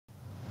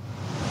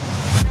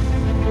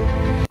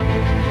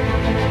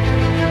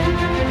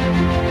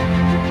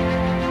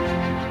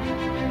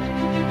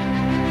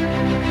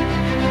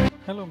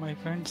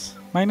friends,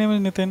 my name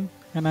is Nitin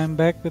and I am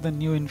back with a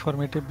new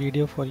informative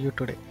video for you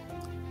today.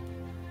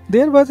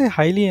 There was a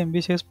highly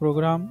ambitious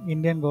program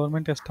Indian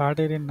government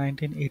started in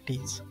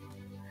 1980s.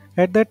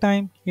 At that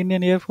time,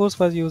 Indian Air Force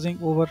was using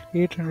over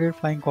 800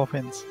 flying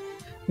coffins,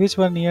 which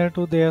were near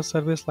to their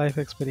service life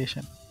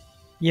expiration.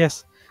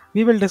 Yes,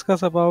 we will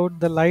discuss about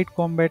the Light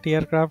Combat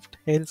Aircraft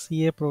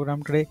LCA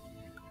program today.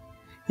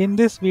 In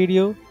this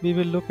video, we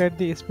will look at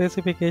the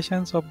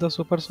specifications of the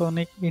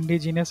supersonic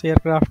indigenous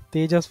aircraft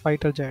Tejas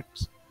fighter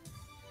jets.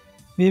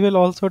 We will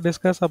also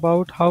discuss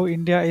about how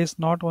India is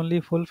not only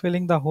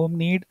fulfilling the home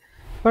need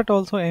but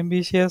also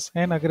ambitious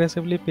and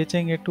aggressively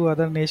pitching it to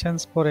other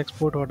nations for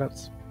export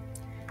orders.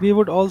 We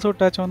would also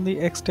touch on the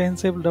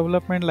extensive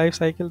development life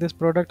cycle this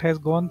product has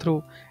gone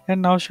through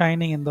and now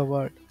shining in the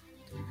world.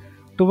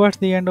 Towards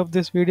the end of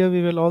this video,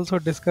 we will also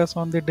discuss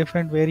on the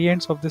different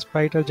variants of these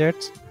fighter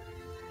jets.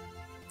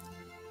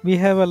 We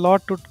have a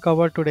lot to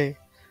cover today,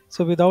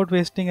 so without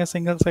wasting a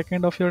single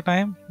second of your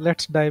time,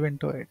 let's dive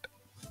into it.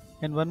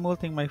 And one more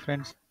thing, my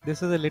friends,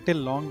 this is a little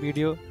long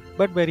video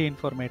but very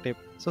informative,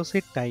 so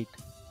sit tight.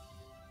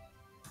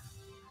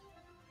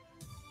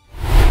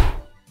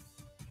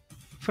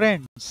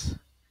 Friends,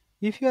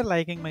 if you are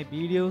liking my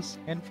videos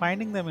and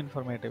finding them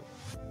informative,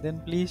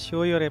 then please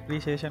show your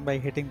appreciation by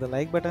hitting the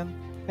like button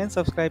and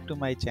subscribe to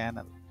my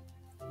channel.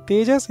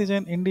 Tejas is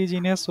an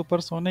indigenous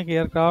supersonic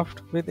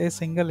aircraft with a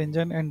single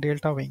engine and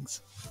delta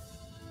wings.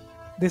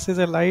 This is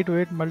a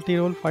lightweight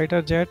multi-role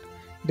fighter jet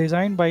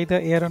designed by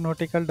the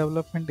Aeronautical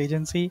Development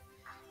Agency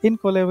in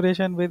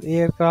collaboration with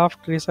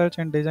Aircraft Research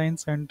and Design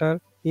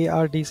Center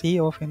 (ARDC)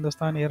 of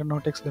Hindustan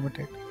Aeronautics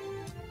Limited.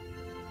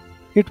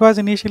 It was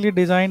initially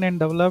designed and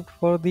developed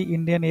for the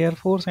Indian Air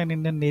Force and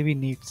Indian Navy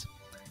needs.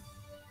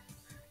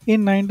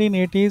 In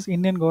 1980s,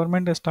 Indian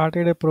government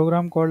started a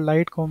program called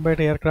Light Combat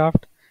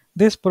Aircraft.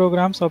 This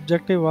program's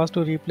objective was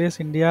to replace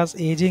India's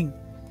aging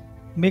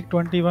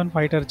MiG-21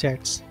 fighter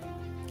jets.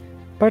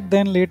 But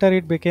then later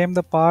it became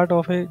the part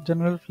of a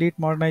general fleet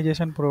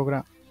modernization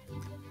program.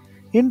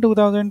 In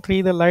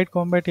 2003, the Light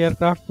Combat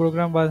Aircraft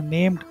program was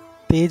named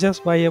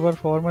Tejas by our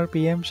former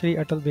PM Shri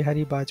Atal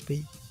Bihari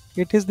Vajpayee.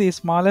 It is the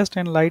smallest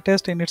and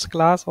lightest in its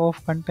class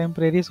of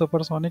contemporary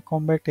supersonic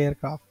combat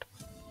aircraft.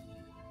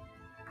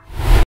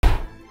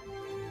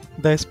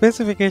 The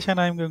specification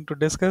I am going to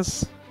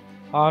discuss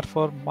are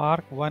for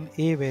Mark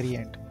 1A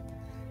variant.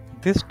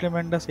 This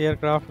tremendous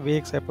aircraft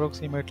weighs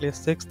approximately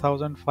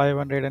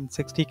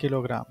 6,560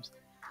 kilograms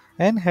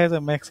and has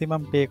a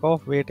maximum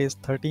takeoff weight is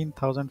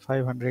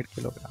 13,500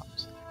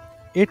 kilograms.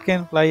 It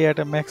can fly at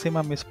a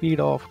maximum speed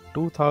of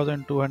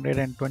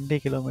 2,220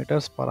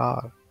 kilometers per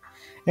hour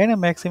and a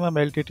maximum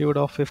altitude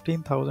of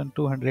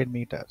 15,200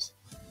 meters.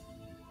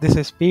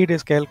 This speed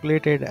is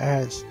calculated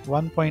as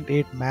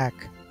 1.8 Mach.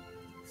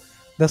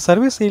 The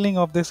service ceiling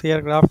of this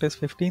aircraft is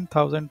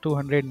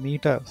 15,200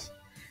 meters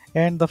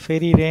and the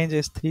ferry range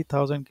is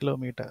 3,000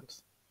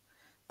 kilometers.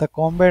 The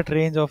combat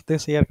range of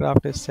this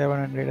aircraft is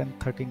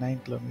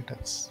 739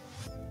 kilometers.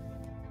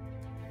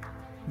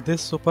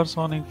 This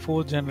supersonic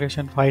 4th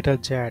generation fighter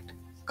jet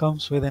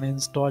comes with an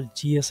installed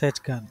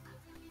GSH gun,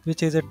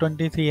 which is a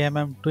 23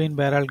 mm twin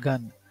barrel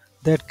gun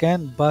that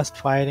can burst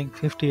firing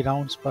 50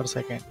 rounds per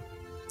second.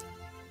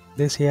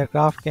 This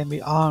aircraft can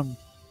be armed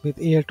with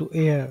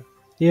air-to-air,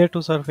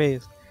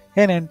 air-to-surface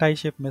and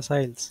anti-ship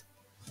missiles,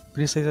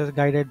 precision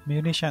guided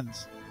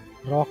munitions,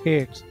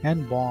 rockets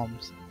and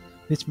bombs,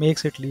 which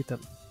makes it lethal.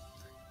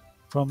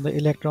 From the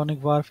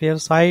electronic warfare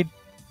side,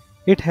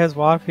 it has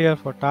warfare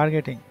for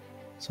targeting,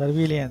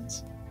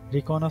 surveillance,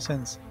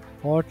 reconnaissance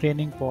or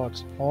training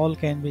pods all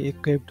can be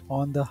equipped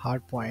on the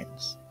hard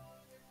points.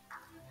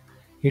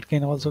 It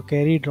can also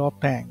carry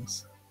drop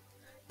tanks.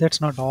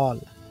 That's not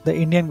all. The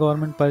Indian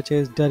government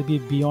purchased Derby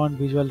Beyond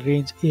Visual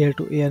Range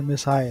air-to-air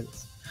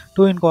missiles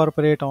to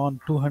incorporate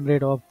on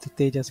 200 of the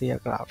Tejas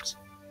aircrafts.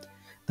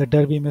 The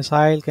Derby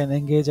missile can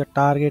engage a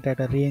target at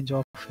a range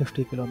of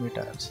 50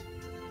 kilometers.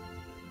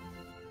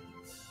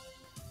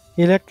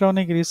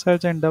 Electronic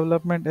Research and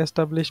Development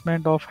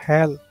Establishment of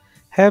HAL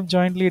have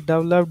jointly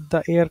developed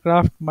the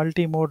aircraft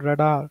multi-mode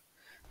radar.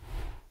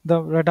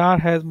 The radar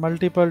has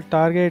multiple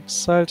target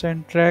search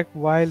and track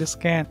while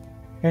scan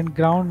and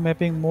ground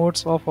mapping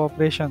modes of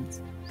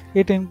operations.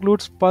 It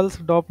includes pulse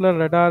Doppler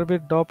radar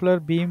with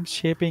Doppler beam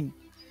shaping,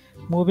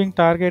 moving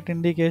target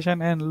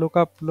indication and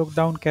look-up,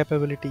 look-down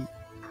capability.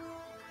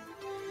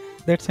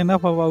 That's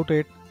enough about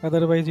it,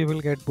 otherwise you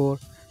will get bored.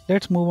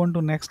 Let's move on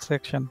to next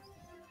section.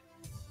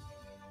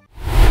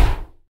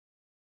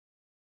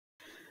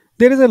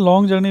 There is a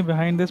long journey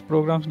behind this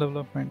program's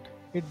development.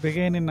 It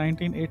began in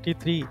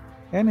 1983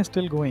 and is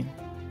still going.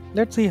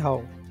 Let's see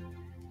how.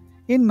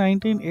 In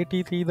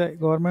 1983, the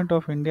Government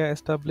of India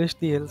established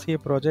the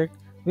LCA project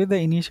with the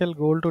initial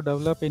goal to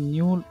develop a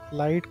new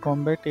light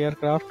combat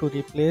aircraft to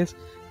replace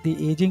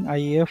the aging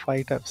IAF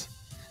fighters,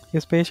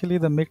 especially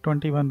the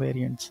MiG-21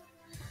 variants.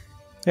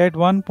 At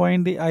one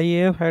point, the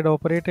IAF had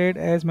operated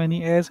as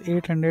many as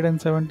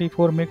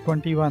 874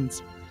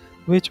 MiG-21s,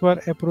 which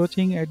were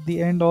approaching at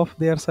the end of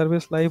their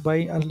service life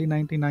by early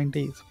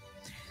 1990s.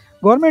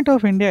 Government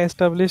of India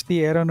established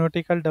the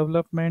Aeronautical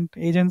Development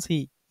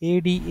Agency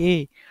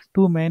ADA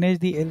to manage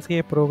the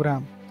LCA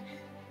program.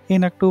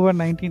 In October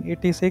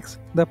 1986,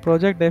 the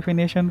project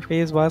definition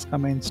phase was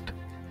commenced.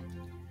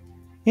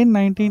 In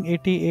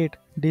 1988,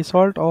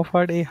 Dassault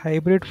offered a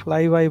hybrid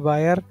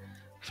fly-by-wire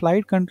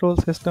flight control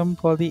system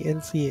for the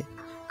LCA,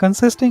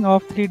 consisting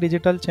of three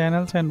digital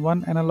channels and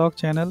one analog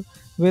channel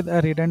with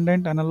a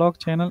redundant analog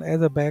channel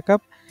as a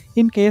backup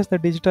in case the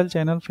digital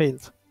channel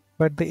fails.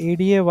 But the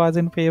ADA was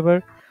in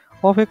favor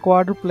of a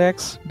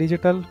quadruplex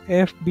digital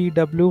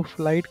FBW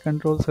flight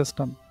control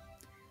system.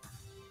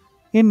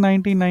 In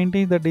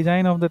 1990, the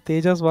design of the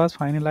Tejas was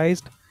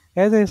finalized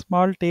as a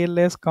small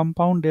tailless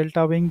compound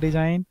delta wing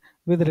design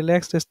with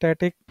relaxed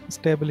static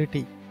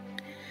stability.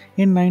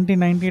 In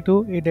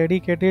 1992, a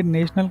dedicated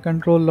National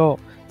Control Law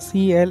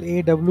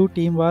 (CLAW)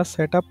 team was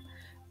set up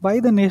by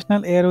the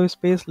National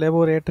Aerospace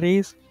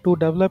Laboratories to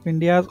develop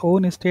India's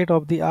own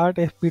state-of-the-art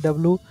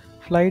FPW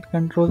flight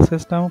control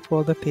system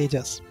for the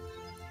Tejas.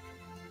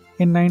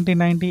 In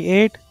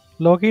 1998,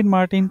 Lockheed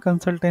Martin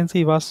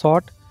consultancy was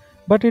sought,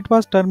 but it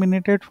was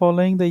terminated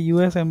following the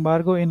US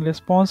embargo in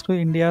response to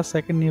India's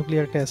second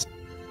nuclear test.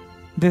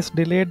 This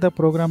delayed the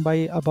program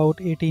by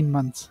about 18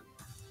 months.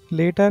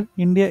 Later,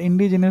 India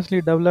indigenously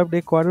developed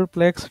a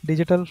quadruplex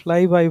digital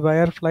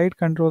fly-by-wire flight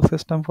control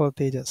system for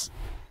Tejas.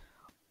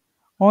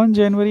 On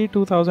January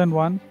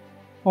 2001,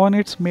 on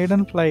its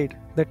maiden flight,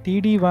 the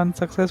TD-1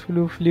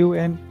 successfully flew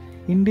an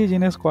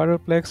indigenous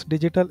quadruplex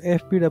digital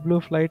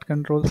FPW flight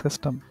control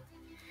system.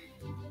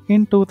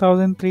 In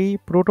 2003,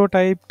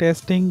 prototype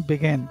testing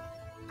began.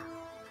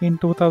 In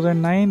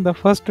 2009, the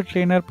first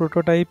trainer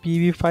prototype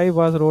PV5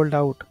 was rolled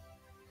out.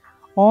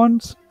 On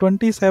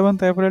 27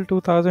 April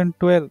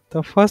 2012,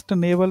 the first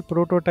naval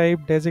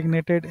prototype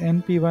designated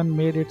NP1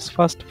 made its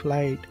first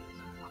flight.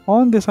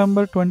 On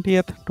December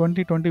 20,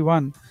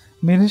 2021,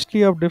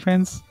 Ministry of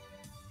Defense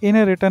in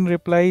a written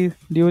reply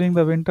during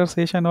the winter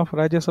session of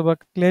Rajya Sabha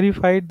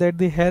clarified that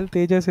the HAL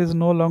Tejas is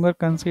no longer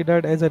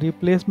considered as a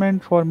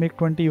replacement for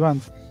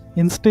MiG-21s.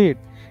 Instead,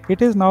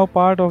 it is now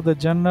part of the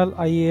General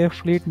IAF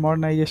Fleet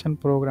Modernization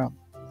Program.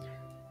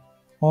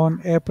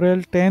 On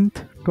April 10,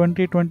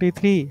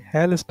 2023,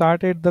 HAL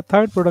started the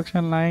third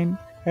production line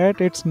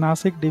at its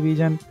Nasik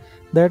division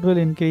that will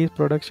increase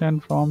production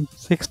from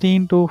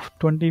 16 to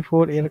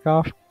 24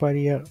 aircraft per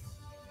year.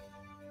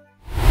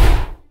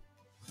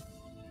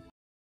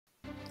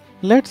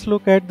 Let's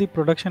look at the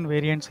production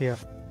variants here.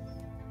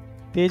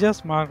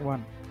 Tejas Mark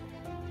 1.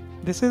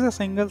 This is a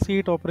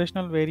single-seat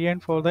operational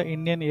variant for the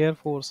Indian Air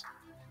Force.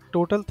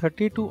 Total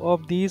 32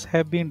 of these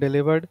have been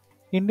delivered.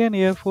 Indian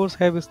Air Force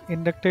have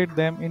inducted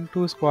them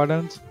into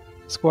squadrons,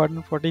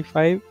 Squadron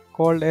 45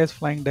 called as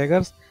Flying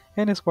Daggers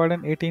and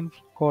Squadron 18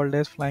 called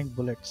as Flying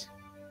Bullets.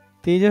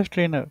 Tejas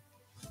Trainer.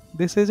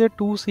 This is a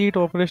two-seat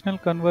operational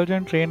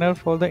conversion trainer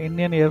for the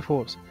Indian Air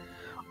Force.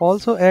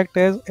 Also act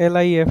as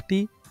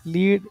LIFT,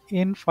 lead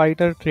in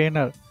fighter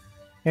trainer,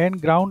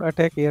 and ground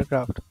attack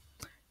aircraft.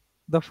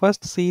 The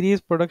first series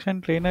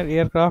production trainer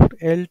aircraft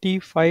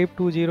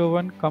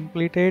LT-5201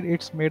 completed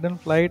its maiden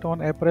flight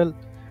on April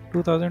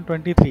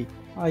 2023.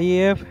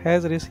 IAF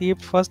has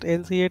received first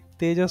LCA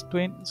Tejas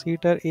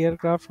twin-seater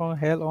aircraft from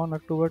HAL on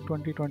October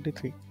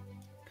 2023.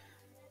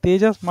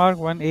 Tejas Mark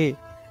 1A.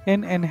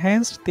 An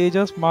enhanced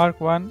Tejas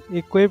Mark 1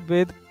 equipped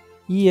with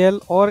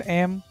EL or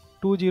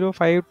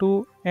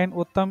M2052 and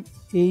Uttam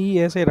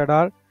AESA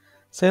radar,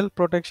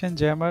 self-protection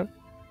jammer,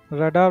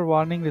 radar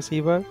warning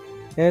receiver,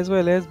 as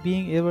well as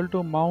being able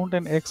to mount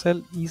an XL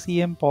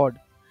ECM pod.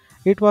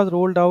 It was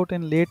rolled out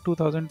in late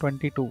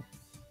 2022.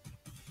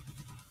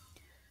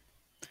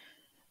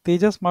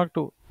 Tejas Mark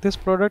II. This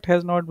product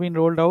has not been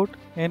rolled out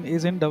and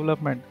is in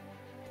development.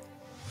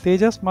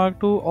 Tejas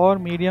Mark II or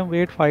medium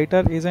weight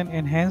fighter is an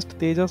enhanced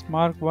Tejas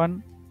Mark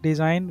I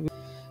design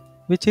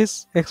which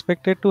is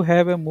expected to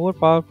have a more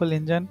powerful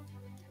engine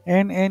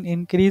and an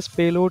increased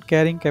payload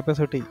carrying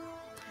capacity.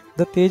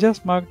 The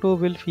Tejas Mark II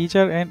will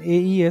feature an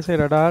AESA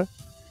radar,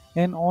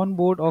 an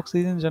on-board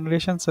oxygen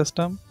generation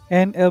system,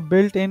 and a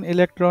built-in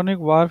electronic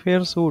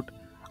warfare suite,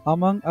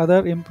 among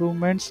other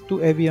improvements to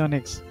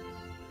avionics.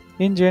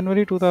 In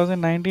January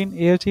 2019,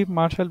 Air Chief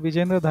Marshal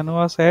Vijendra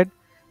Dhanua said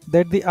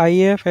that the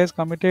IAF has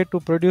committed to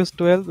produce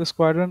 12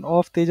 squadrons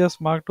of Tejas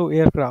Mark II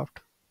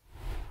aircraft.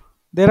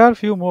 There are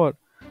few more,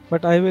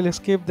 but I will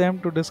skip them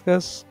to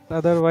discuss,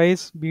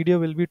 otherwise video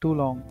will be too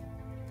long.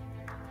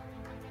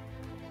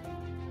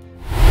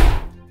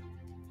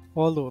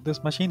 Although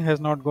this machine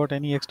has not got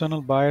any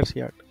external buyers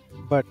yet,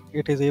 but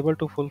it is able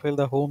to fulfill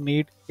the home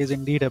need is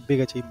indeed a big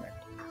achievement.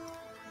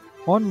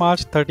 On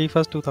March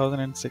 31,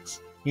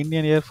 2006,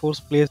 Indian Air Force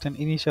placed an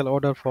initial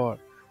order for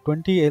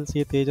 20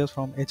 LCA Tejas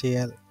from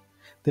HAL.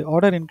 The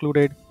order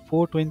included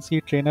 4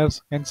 twin-seat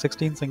trainers and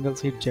 16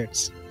 single-seat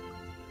jets.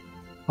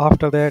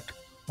 After that,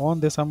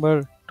 on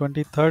December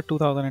 23,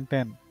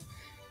 2010,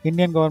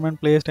 Indian government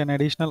placed an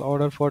additional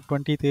order for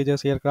 20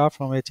 Tejas aircraft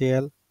from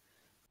HAL.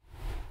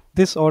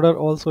 This order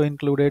also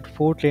included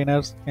 4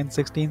 trainers and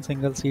 16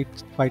 single-seat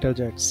fighter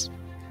jets.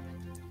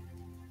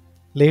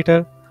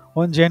 Later,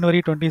 on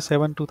January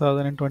 27,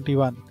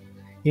 2021,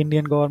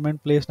 Indian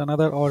government placed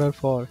another order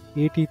for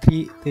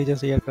 83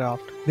 Tejas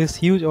aircraft. This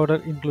huge order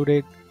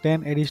included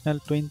 10 additional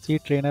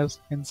twin-seat trainers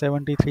and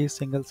 73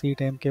 single-seat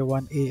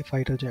Mk-1A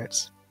fighter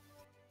jets.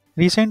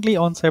 Recently,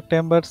 on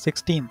September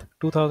 16,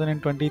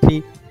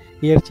 2023,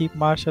 Air Chief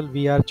Marshal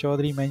V.R.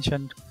 Chaudhary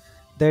mentioned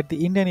that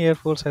the Indian Air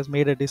Force has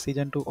made a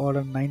decision to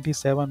order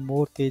 97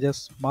 more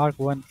Tejas Mark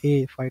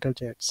 1A fighter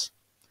jets.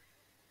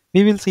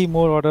 We will see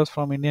more orders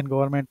from Indian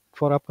government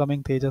for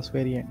upcoming Tejas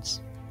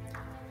variants.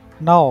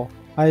 Now,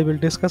 I will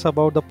discuss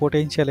about the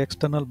potential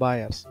external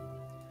buyers.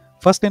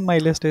 First in my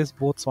list is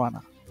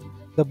Botswana.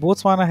 The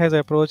Botswana has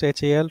approached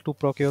HAL to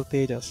procure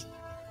Tejas.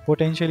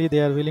 Potentially,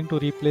 they are willing to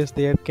replace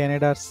their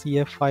Canada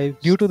CF5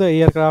 due to the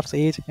aircraft's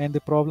age and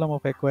the problem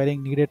of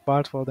acquiring needed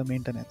parts for the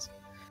maintenance.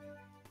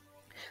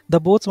 The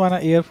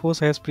Botswana Air Force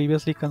has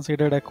previously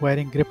considered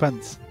acquiring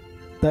Gripens,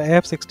 the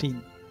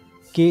F-16,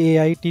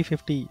 KAI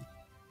T-50,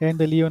 and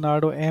the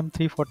Leonardo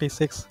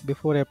M346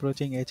 before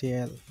approaching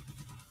HAL.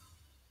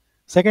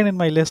 Second in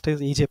my list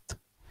is Egypt.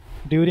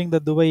 During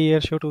the Dubai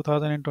Air Show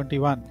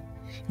 2021,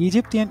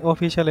 Egyptian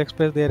officials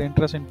expressed their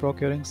interest in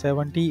procuring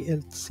 70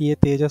 LCA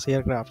Tejas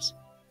aircrafts.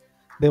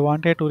 They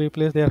wanted to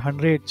replace their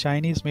 100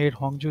 Chinese-made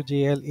Hongju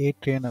JL-8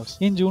 trainers.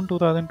 In June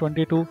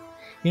 2022,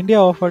 India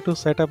offered to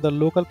set up the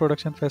local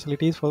production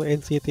facilities for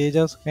LCA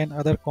Tejas and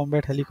other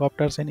combat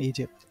helicopters in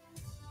Egypt.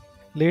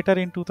 Later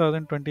in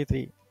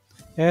 2023,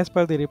 as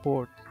per the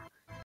report,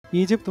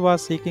 Egypt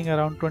was seeking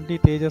around 20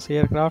 Tejas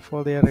aircraft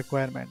for their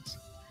requirements.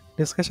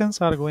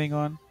 Discussions are going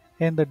on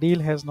and the deal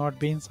has not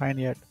been signed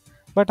yet,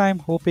 but I am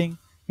hoping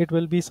it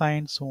will be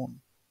signed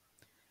soon.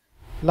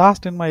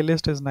 Last in my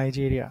list is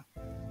Nigeria.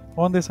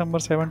 On December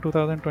 7,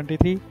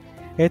 2023,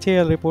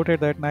 HAL reported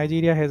that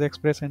Nigeria has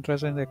expressed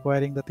interest in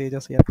acquiring the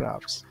Tejas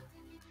aircrafts.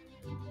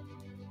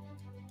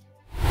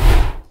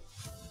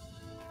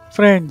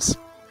 Friends,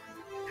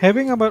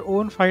 having our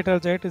own fighter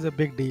jet is a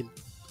big deal.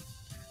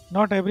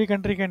 Not every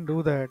country can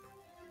do that.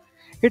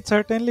 It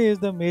certainly is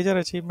the major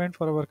achievement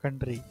for our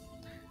country.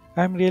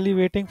 I am really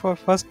waiting for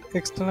first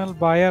external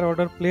buyer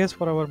order placed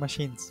for our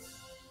machines.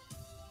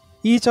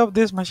 Each of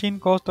these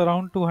machines cost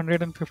around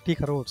 250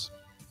 crores.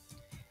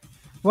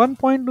 One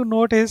point to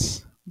note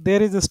is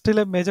there is still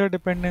a major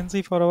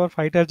dependency for our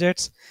fighter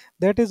jets,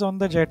 that is on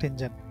the jet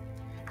engine.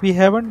 We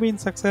haven't been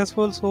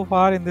successful so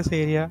far in this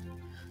area.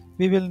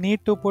 We will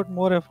need to put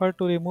more effort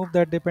to remove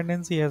that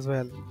dependency as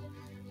well.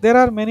 There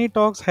are many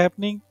talks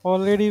happening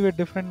already with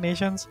different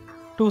nations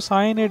to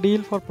sign a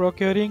deal for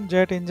procuring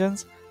jet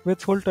engines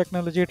with full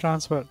technology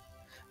transfer.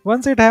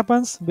 Once it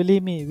happens,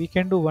 believe me, we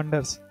can do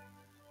wonders.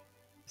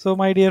 So,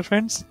 my dear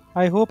friends,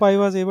 I hope I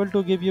was able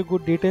to give you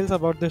good details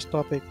about this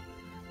topic.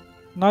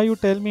 Now you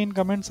tell me in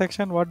comment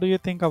section what do you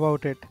think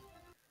about it.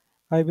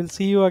 I will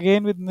see you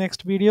again with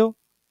next video.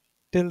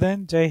 Till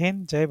then, Jai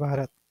Hind, Jai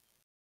Bharat.